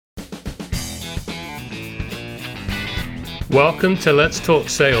Welcome to Let's Talk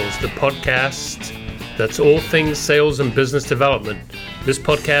Sales, the podcast that's all things sales and business development. This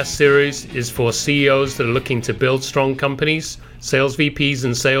podcast series is for CEOs that are looking to build strong companies, sales VPs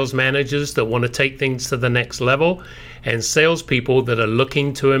and sales managers that want to take things to the next level, and salespeople that are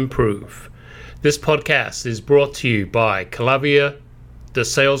looking to improve. This podcast is brought to you by Calavia, the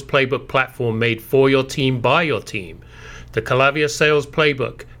sales playbook platform made for your team by your team. The Calavia Sales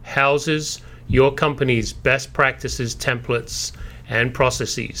Playbook houses your company's best practices, templates, and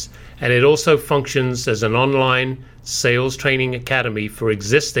processes, and it also functions as an online sales training academy for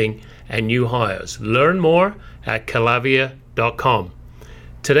existing and new hires. Learn more at calavia.com.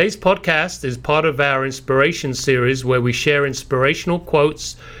 Today's podcast is part of our inspiration series where we share inspirational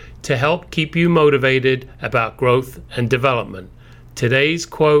quotes to help keep you motivated about growth and development. Today's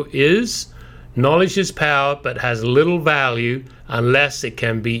quote is, "Knowledge is power, but has little value unless it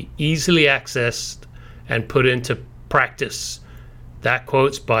can be easily accessed and put into practice." That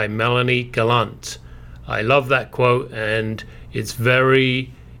quote's by Melanie Gallant. I love that quote, and it's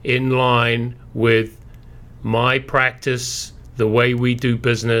very in line with my practice, the way we do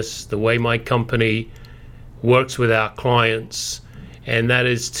business, the way my company works with our clients, and that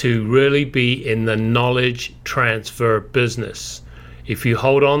is to really be in the knowledge transfer business. If you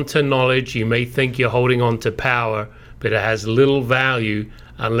hold on to knowledge, you may think you're holding on to power, but it has little value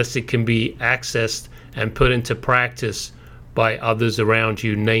unless it can be accessed and put into practice by others around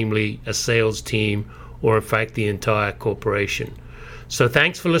you, namely a sales team or in fact the entire corporation. So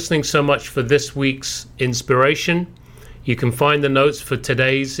thanks for listening so much for this week's inspiration. You can find the notes for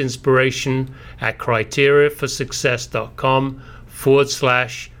today's inspiration at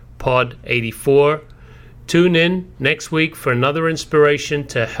criteriaforsuccess.com/pod84. Tune in next week for another inspiration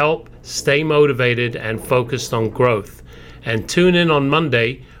to help stay motivated and focused on growth. And tune in on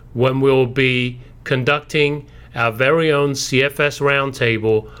Monday when we'll be conducting our very own CFS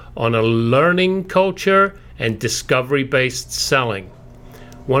Roundtable on a learning culture and discovery-based selling.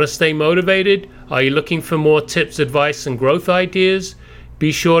 Want to stay motivated? Are you looking for more tips, advice, and growth ideas?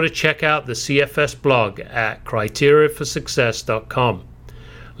 Be sure to check out the CFS blog at criteriaforsuccess.com.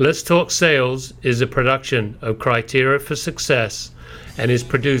 Let's Talk Sales is a production of Criteria for Success and is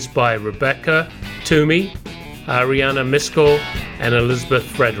produced by Rebecca Toomey, Ariana Miskell, and Elizabeth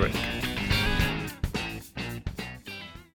Frederick.